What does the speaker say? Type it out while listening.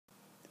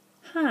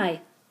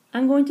Hi,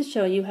 I'm going to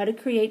show you how to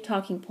create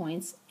talking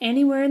points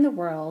anywhere in the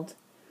world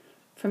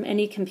from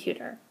any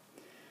computer.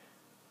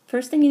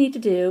 First thing you need to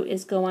do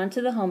is go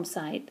onto the home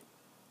site,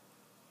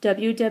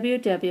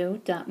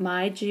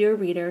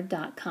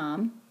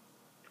 www.mygeoreader.com,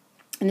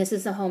 and this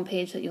is the home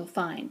page that you'll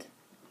find.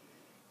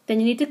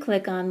 Then you need to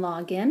click on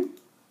Login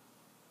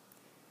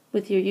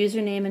with your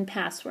username and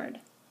password.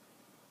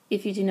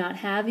 If you do not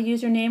have a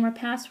username or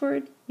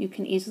password, you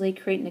can easily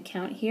create an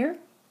account here.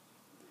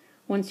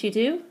 Once you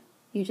do,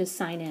 you just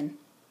sign in.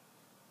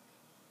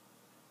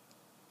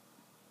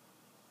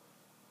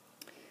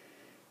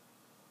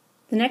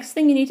 The next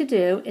thing you need to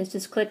do is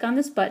just click on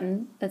this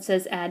button that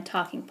says Add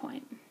Talking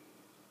Point.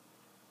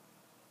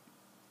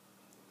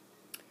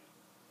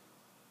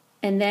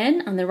 And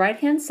then on the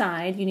right-hand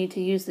side, you need to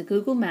use the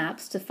Google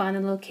Maps to find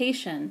the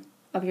location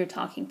of your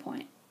talking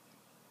point.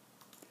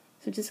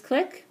 So just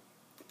click,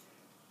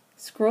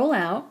 scroll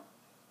out,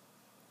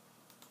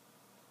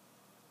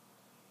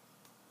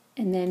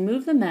 and then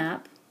move the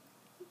map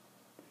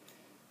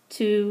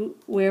to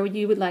where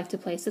you would like to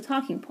place the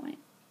talking point.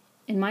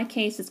 In my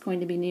case, it's going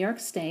to be New York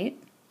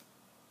State,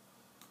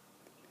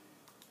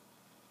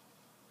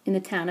 in the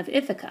town of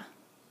Ithaca.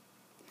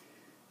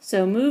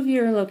 So move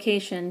your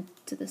location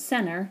to the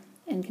center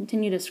and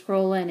continue to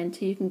scroll in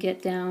until you can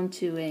get down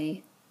to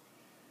a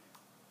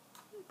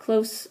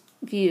close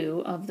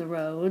view of the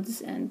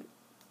roads and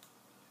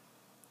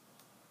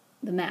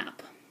the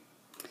map.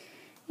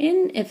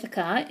 In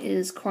Ithaca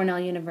is Cornell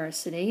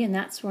University, and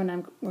that's where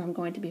I'm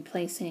going to be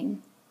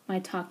placing my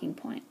talking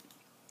point.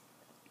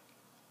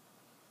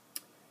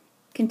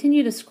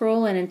 Continue to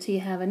scroll in until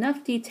you have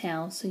enough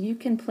detail so you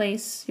can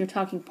place your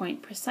talking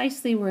point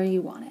precisely where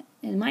you want it.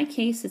 In my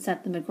case, it's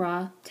at the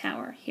McGraw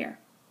Tower here.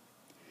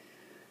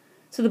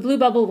 So the blue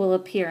bubble will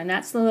appear, and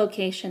that's the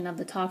location of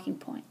the talking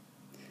point.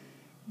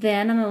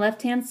 Then on the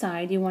left-hand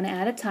side, you want to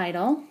add a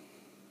title,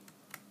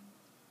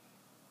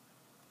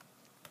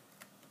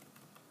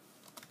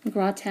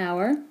 McGraw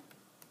Tower,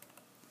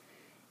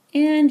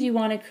 and you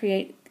want to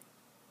create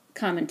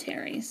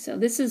commentary. So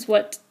this is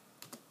what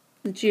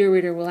the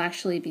GeoReader will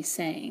actually be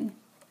saying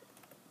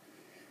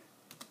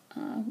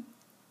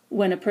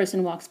when a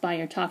person walks by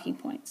your talking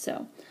point.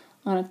 So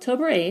on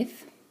October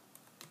 8th,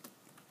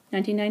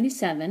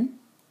 1997,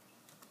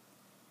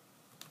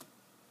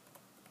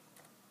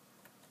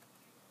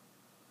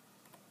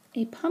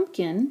 a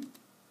pumpkin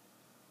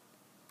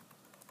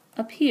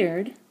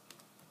appeared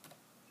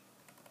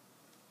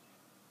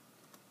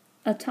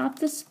atop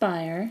the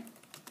spire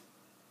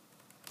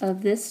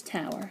of this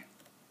tower.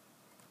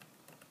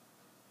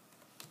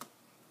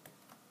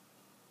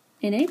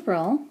 In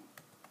April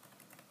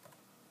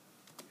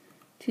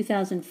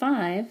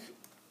 2005,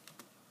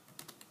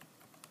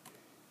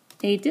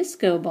 a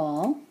disco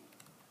ball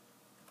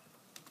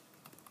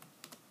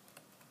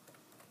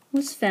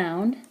was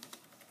found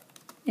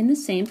in the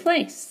same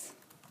place.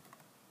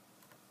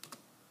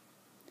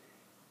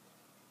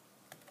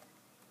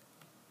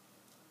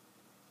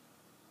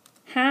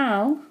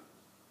 How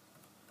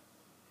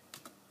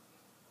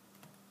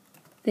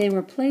they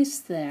were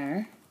placed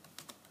there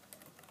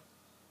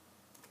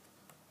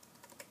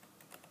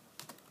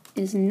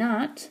is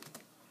not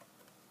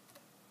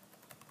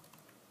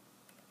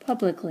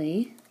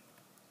publicly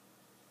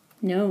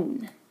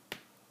known.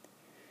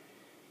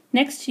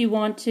 Next, you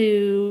want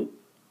to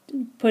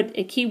put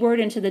a keyword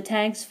into the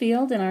tags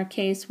field. In our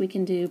case, we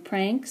can do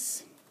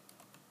pranks,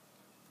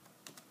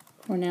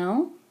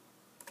 Cornell.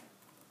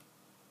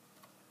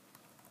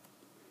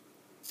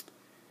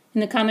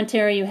 In the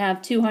commentary, you have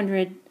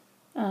 200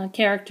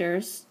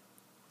 characters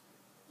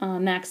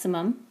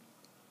maximum.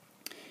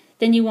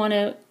 Then you want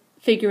to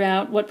figure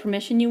out what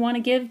permission you want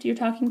to give to your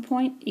talking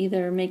point.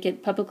 Either make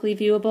it publicly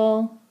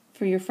viewable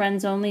for your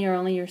friends only or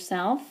only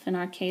yourself. In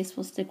our case,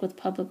 we'll stick with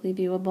publicly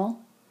viewable.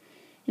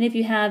 And if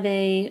you have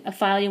a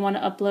file you want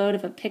to upload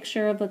of a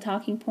picture of the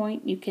talking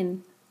point, you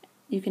can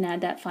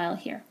add that file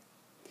here.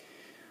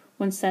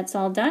 Once that's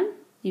all done,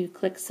 you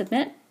click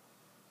Submit,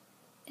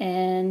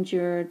 and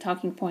your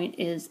talking point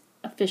is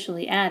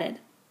officially added.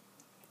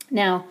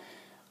 Now,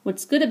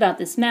 what's good about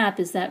this map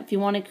is that if you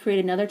want to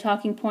create another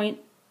talking point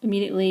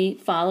immediately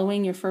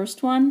following your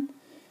first one,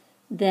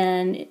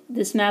 then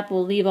this map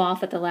will leave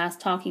off at the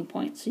last talking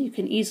point. So you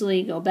can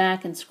easily go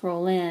back and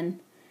scroll in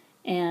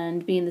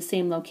and be in the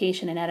same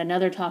location and add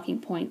another talking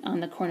point on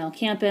the Cornell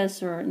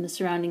campus or in the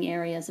surrounding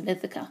areas of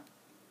Ithaca.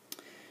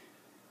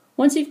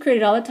 Once you've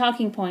created all the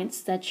talking points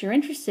that you're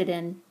interested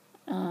in,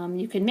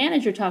 you can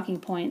manage your talking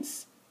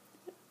points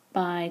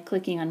by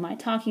clicking on My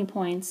Talking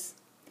Points,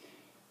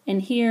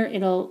 and here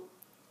it'll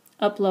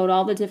upload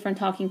all the different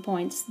talking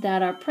points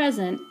that are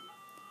present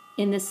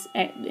in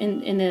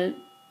the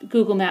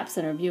Google Maps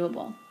that are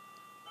viewable.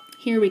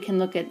 Here we can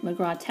look at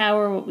McGraw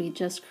Tower, what we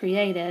just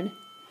created,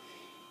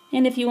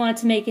 and if you want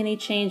to make any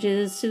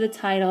changes to the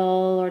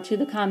title or to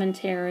the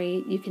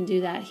commentary, you can do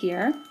that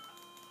here.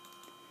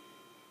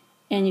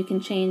 And you can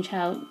change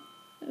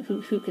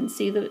who can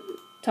see the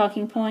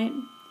talking point.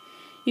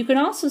 You can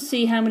also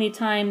see how many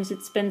times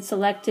it's been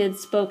selected,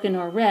 spoken,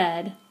 or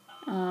read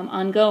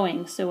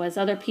ongoing. So as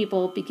other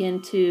people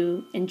begin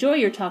to enjoy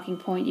your talking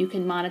point, you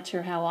can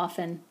monitor how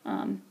often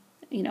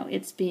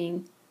it's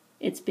being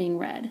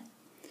read.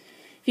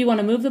 If you want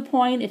to move the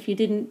point, if you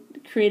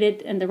didn't create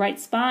it in the right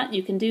spot,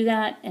 you can do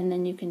that, and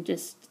then you can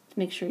just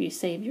make sure you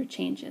save your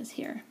changes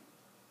here.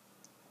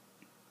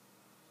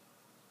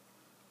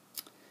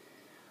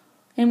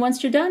 And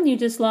once you're done, you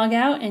just log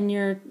out and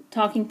your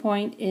talking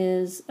point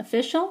is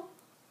official.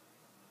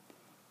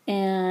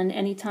 And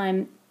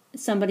anytime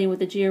somebody with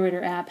the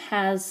GeoReader app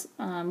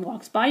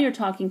walks by your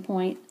talking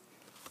point,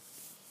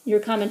 your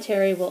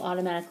commentary will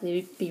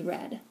automatically be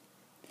read.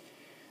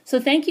 So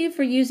thank you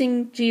for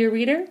using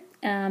GeoReader.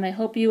 I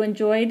hope you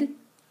enjoyed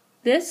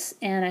this,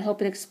 and I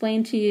hope it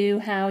explained to you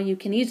how you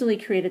can easily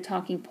create a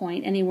talking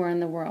point anywhere in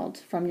the world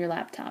from your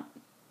laptop.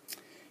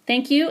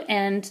 Thank you,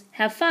 and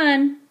have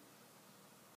fun!